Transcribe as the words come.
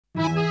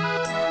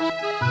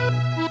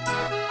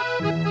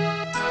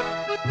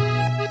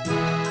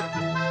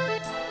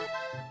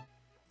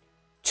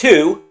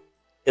Two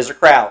is a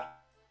crowd.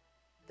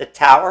 The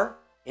tower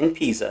in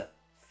Pisa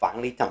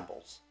finally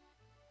tumbles.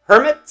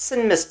 Hermits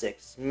and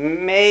mystics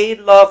may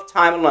love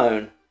time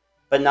alone,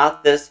 but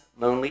not this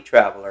lonely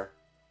traveler,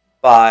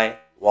 by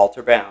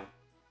Walter Bound.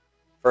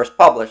 First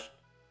published,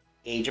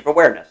 Age of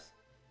Awareness.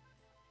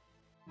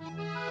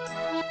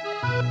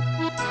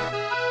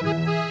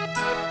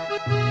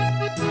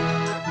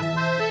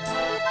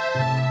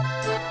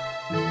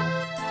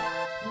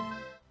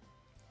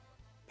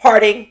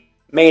 Parting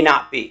may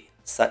not be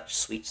such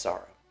sweet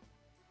sorrow.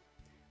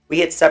 We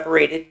had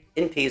separated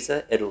in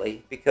Pisa,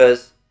 Italy,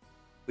 because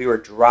we were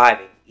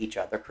driving each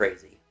other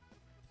crazy.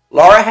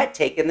 Laura had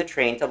taken the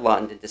train to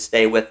London to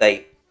stay with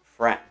a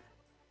friend.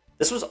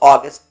 This was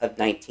August of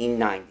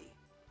 1990.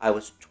 I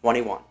was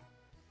 21.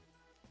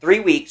 3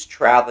 weeks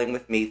traveling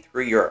with me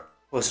through Europe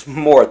was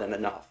more than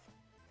enough.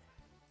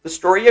 The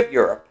story of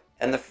Europe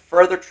and the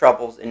further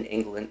troubles in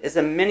England is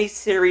a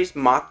mini-series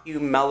mock-you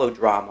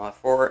melodrama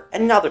for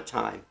another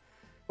time,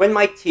 when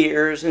my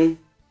tears and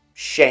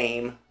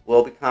shame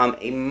will become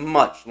a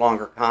much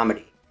longer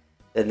comedy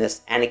than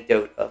this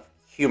anecdote of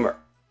humor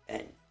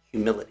and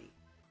humility.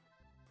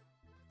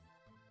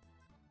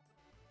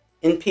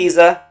 In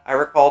Pisa, I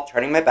recall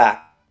turning my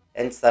back,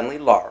 and suddenly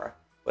Laura,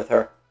 with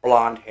her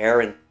blonde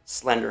hair and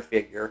slender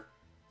figure,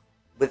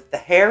 with the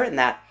hair in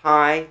that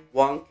high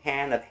 1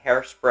 can of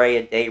hairspray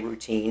a day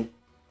routine,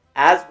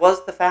 as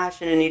was the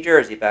fashion in New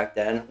Jersey back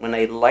then, when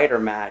a lighter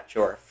match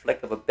or a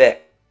flick of a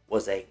Bic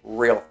was a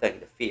real thing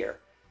to fear.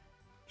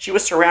 She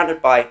was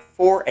surrounded by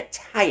 4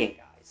 Italian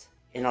guys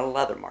in a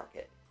leather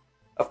market.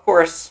 Of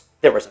course,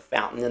 there was a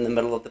fountain in the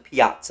middle of the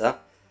piazza.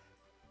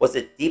 Was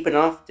it deep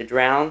enough to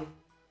drown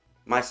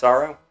my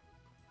sorrow?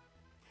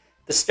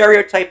 The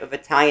stereotype of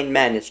Italian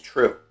men is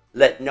true.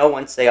 Let no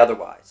one say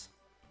otherwise.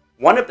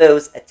 One of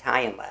those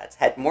Italian lads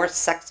had more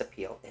sex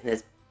appeal in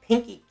his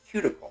pinky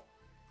cuticle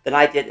than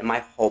I did in my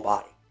whole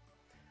body.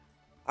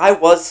 I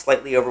was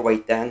slightly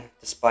overweight then,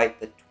 despite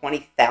the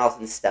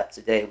 20,000 steps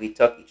a day we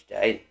took each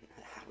day.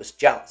 I was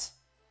jealous.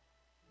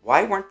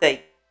 Why weren't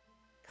they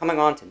coming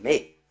on to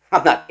me?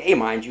 I'm not gay,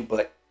 mind you,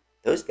 but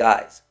those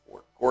guys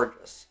were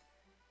gorgeous.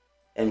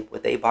 And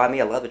would they buy me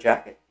a leather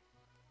jacket?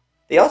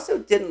 They also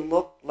didn't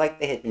look like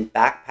they had been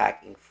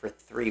backpacking for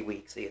 3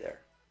 weeks either.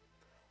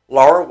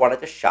 Laura wanted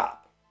to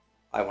shop.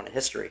 I wanted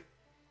history.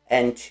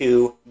 And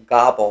to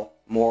gobble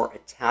more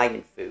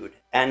Italian food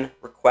and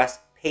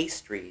request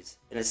pastries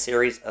in a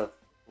series of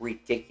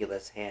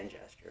ridiculous hand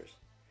gestures.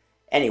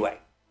 Anyway,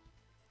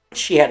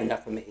 she had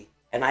enough of me,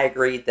 and I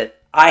agreed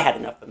that I had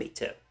enough of me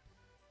too.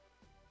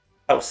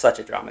 I was such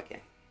a drama king.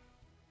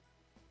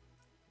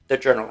 The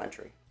journal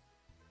entry.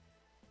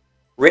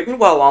 Written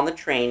while on the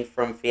train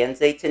from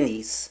Firenze to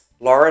Nice,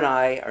 Laura and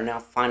I are now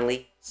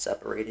finally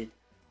separated.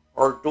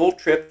 Our dual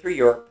trip through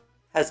Europe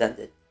has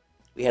ended.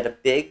 We had a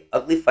big,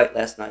 ugly fight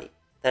last night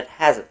that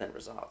hasn't been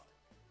resolved.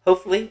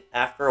 Hopefully,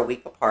 after a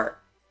week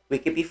apart, we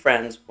could be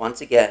friends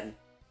once again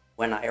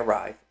when I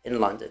arrive in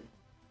London.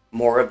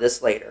 More of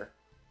this later,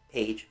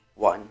 page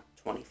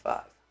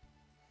 125.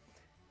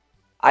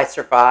 I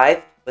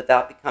survived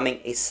without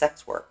becoming a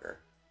sex worker.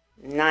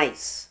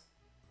 Nice.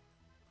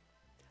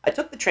 I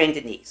took the train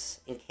to Nice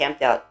and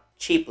camped out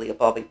cheaply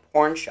above a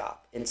porn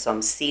shop in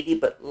some seedy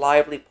but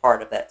lively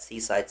part of that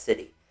seaside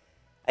city.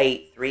 I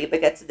ate 3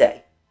 baguettes a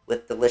day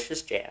with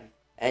delicious jam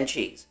and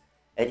cheese,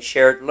 and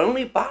shared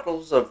lonely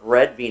bottles of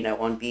red vino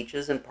on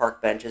beaches and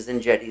park benches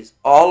and jetties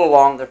all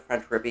along the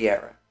French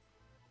Riviera.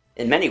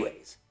 In many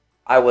ways,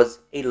 I was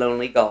a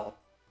lonely gull.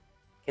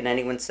 Can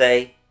anyone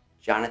say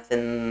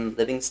Jonathan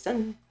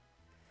Livingston?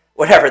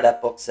 Whatever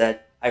that book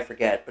said, I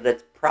forget, but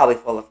it's probably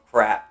full of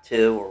crap,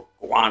 too, or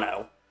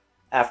guano.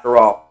 After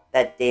all,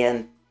 that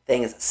damn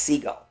thing is a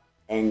seagull,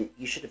 and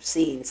you should have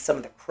seen some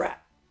of the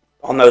crap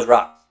on those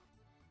rocks.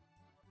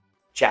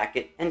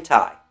 Jacket and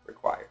tie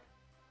required.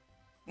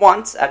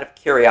 Once, out of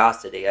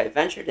curiosity, I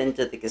ventured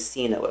into the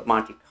casino at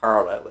Monte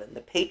Carlo, and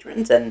the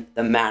patrons and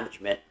the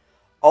management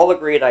all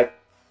agreed I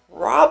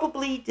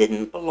probably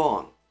didn't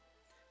belong.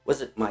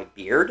 Was it my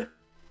beard?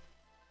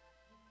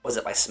 Was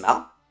it my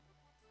smell?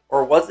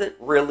 Or was it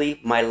really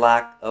my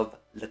lack of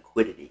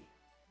liquidity?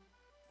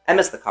 I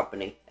missed the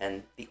company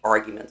and the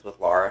arguments with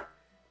Laura,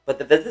 but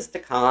the visits to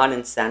Cannes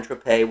and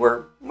Saint-Tropez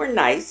were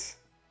nice.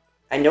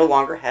 I no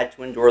longer had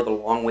to endure the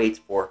long waits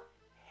for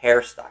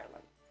hairstyling.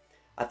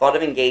 I thought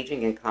of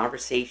engaging in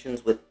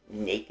conversations with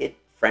naked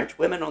French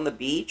women on the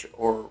beach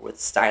or with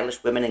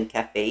stylish women in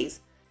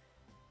cafes,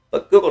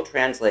 but Google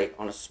Translate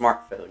on a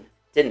smartphone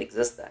didn't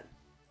exist then.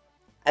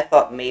 I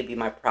thought maybe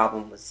my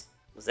problem was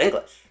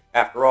English.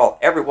 After all,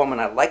 every woman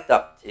I liked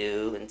up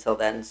to until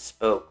then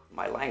spoke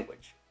my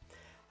language.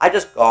 I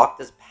just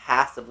gawked as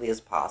passively as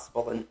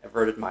possible and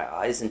averted my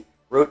eyes and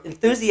wrote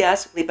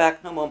enthusiastically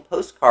back home on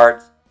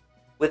postcards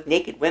with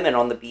naked women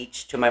on the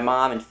beach to my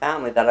mom and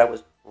family that I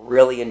was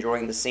really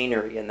enjoying the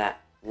scenery and that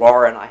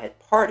Laura and I had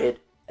parted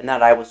and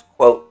that I was,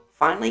 quote,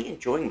 finally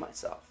enjoying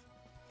myself.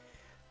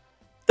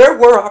 There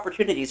were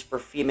opportunities for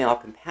female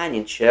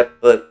companionship,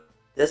 but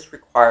this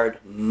required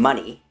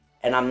money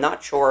And I'm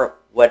not sure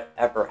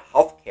whatever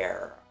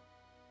healthcare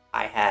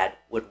I had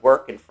would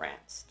work in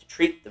France to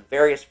treat the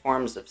various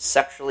forms of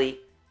sexually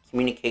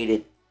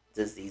communicated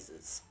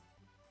diseases.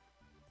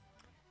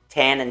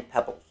 Tan and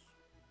pebbles.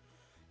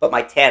 But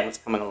my tan was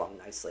coming along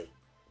nicely.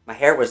 My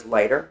hair was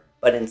lighter,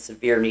 but in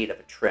severe need of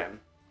a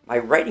trim. My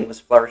writing was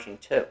flourishing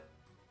too.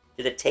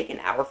 Did it take an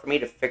hour for me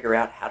to figure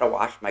out how to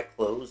wash my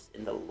clothes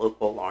in the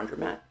local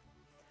laundromat?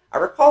 I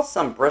recall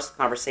some brisk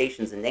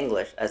conversations in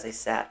English as I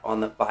sat on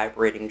the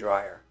vibrating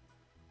dryer.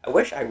 I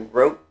wish I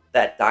wrote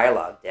that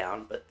dialogue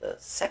down, but the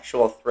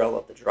sexual thrill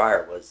of the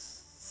dryer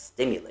was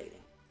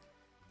stimulating.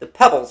 The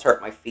pebbles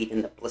hurt my feet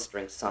in the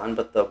blistering sun,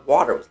 but the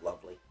water was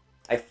lovely.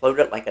 I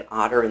floated like an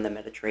otter in the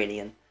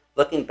Mediterranean,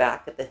 looking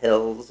back at the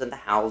hills and the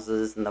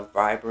houses and the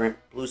vibrant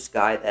blue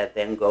sky that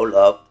Van Gogh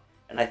loved,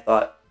 and I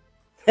thought,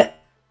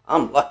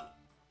 I'm lucky.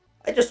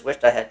 I just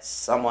wished I had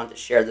someone to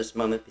share this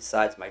moment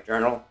besides my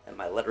journal and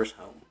my letters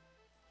home.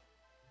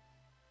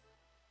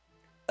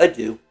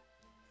 Adieu.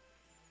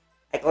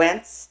 I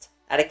glanced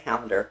at a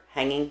calendar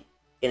hanging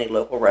in a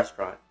local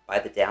restaurant by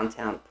the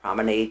downtown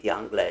Promenade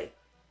d'Anglais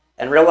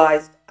and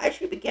realized I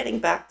should be getting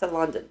back to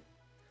London.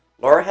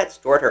 Laura had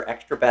stored her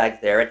extra bags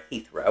there at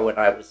Heathrow, and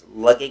I was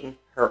lugging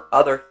her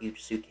other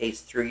huge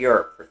suitcase through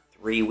Europe for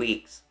 3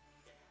 weeks.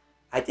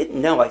 I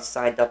didn't know I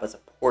signed up as a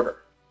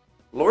porter.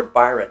 Lord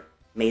Byron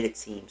made it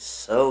seem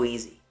so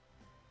easy.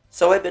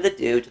 So I bid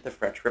adieu to the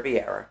French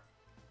Riviera,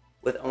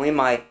 with only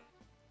my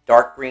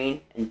dark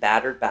green and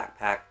battered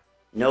backpack,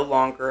 no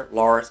longer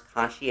Laura's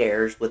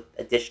concierge with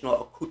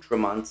additional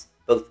accoutrements,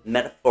 both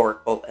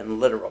metaphorical and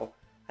literal.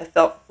 I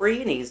felt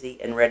free and easy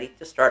and ready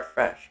to start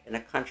fresh in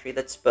a country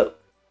that spoke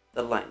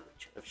the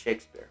language of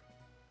Shakespeare.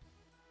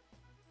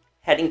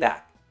 Heading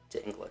back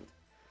to England.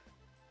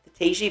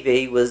 The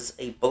TGV was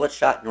a bullet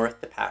shot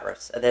north to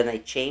Paris, and then a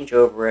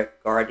changeover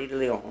at Gare de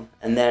Lyon,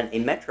 and then a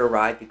metro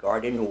ride to Gare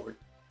du Nord,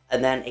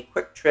 and then a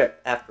quick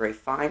trip after a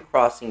fine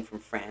crossing from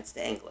France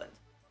to England,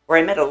 where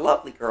I met a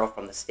lovely girl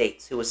from the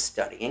States who was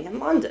studying in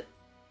London.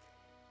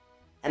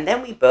 And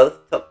then we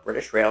both took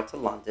British Rail to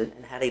London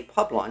and had a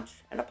pub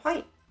lunch and a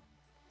pint,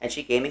 and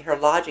she gave me her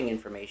lodging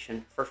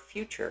information for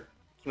future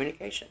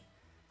communication.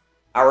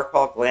 I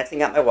recall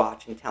glancing at my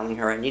watch and telling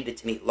her I needed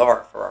to meet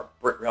Laura for our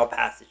Britrail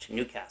passage to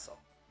Newcastle.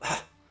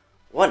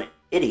 What an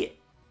idiot.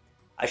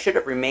 I should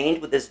have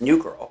remained with this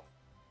new girl,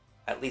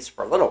 at least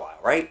for a little while,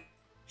 right?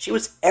 She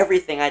was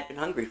everything I'd been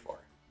hungry for.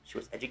 She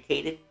was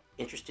educated,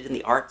 interested in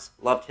the arts,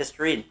 loved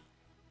history, and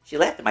she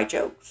laughed at my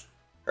jokes.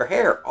 Her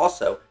hair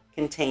also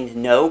contained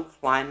no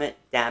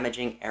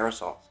climate-damaging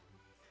aerosols.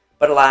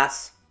 But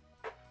alas,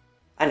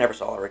 I never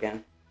saw her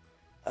again.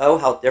 Oh,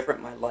 how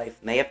different my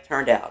life may have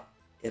turned out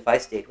if I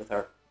stayed with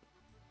her.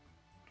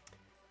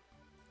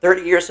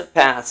 30 years have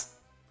passed.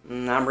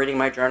 I'm reading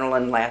my journal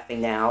and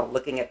laughing now,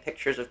 looking at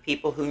pictures of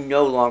people who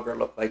no longer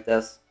look like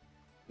this.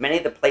 Many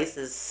of the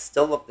places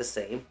still look the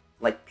same,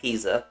 like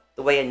Pisa,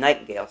 the way a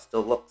nightingale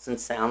still looks and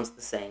sounds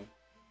the same.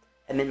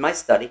 I'm in my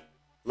study,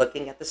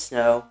 looking at the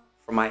snow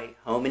from my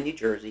home in New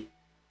Jersey.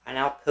 I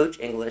now coach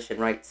English and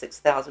write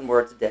 6,000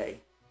 words a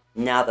day,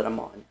 now that I'm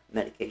on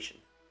medication.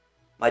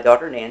 My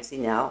daughter Nancy,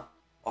 now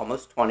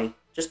almost 20,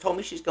 just told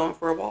me she's going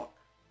for a walk.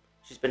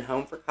 She's been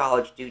home for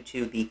college due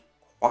to the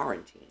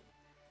quarantine.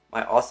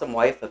 My awesome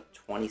wife of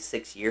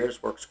 26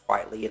 years works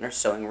quietly in her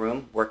sewing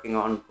room, working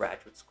on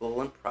graduate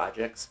school and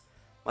projects.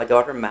 My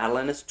daughter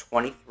Madeline is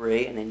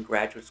 23 and in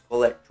graduate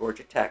school at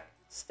Georgia Tech,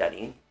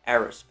 studying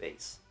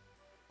aerospace.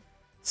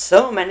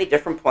 So many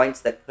different points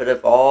that could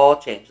have all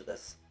changed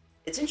this.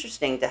 It's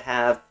interesting to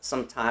have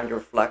some time to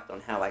reflect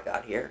on how I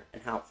got here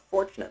and how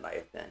fortunate I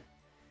have been.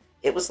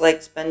 It was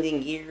like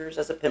spending years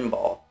as a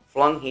pinball,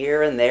 flung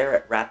here and there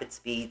at rapid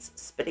speeds,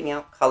 spitting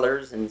out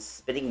colors and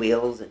spinning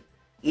wheels, and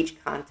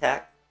each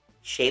contact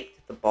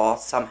shaped the ball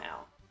somehow,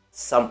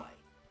 some way.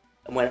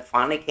 And when it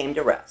finally came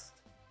to rest,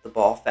 the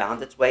ball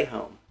found its way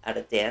home at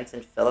a dance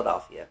in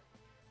Philadelphia,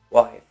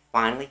 while I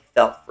finally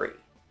felt free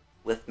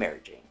with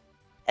Mary Jane.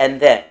 And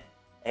then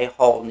a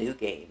whole new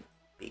game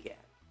began.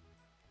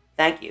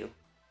 Thank you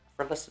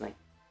for listening.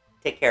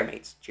 Take care,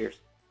 mates. Cheers.